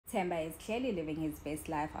Themba is clearly living his best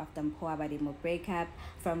life after Mpho Wabadimo breakup,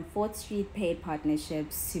 from 4th Street paid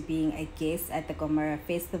partnerships to being a guest at the Gomorrah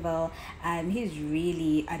Festival, and he's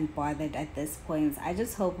really unbothered at this point. I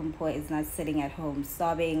just hope Mpho is not sitting at home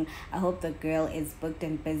sobbing. I hope the girl is booked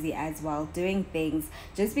and busy as well doing things.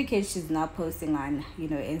 Just because she's not posting on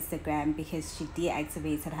Instagram because she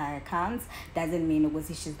deactivated her accounts doesn't mean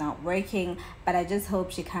she's not working. But I just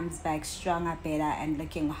hope she comes back stronger, better, and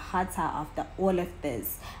looking hotter after all of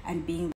this and being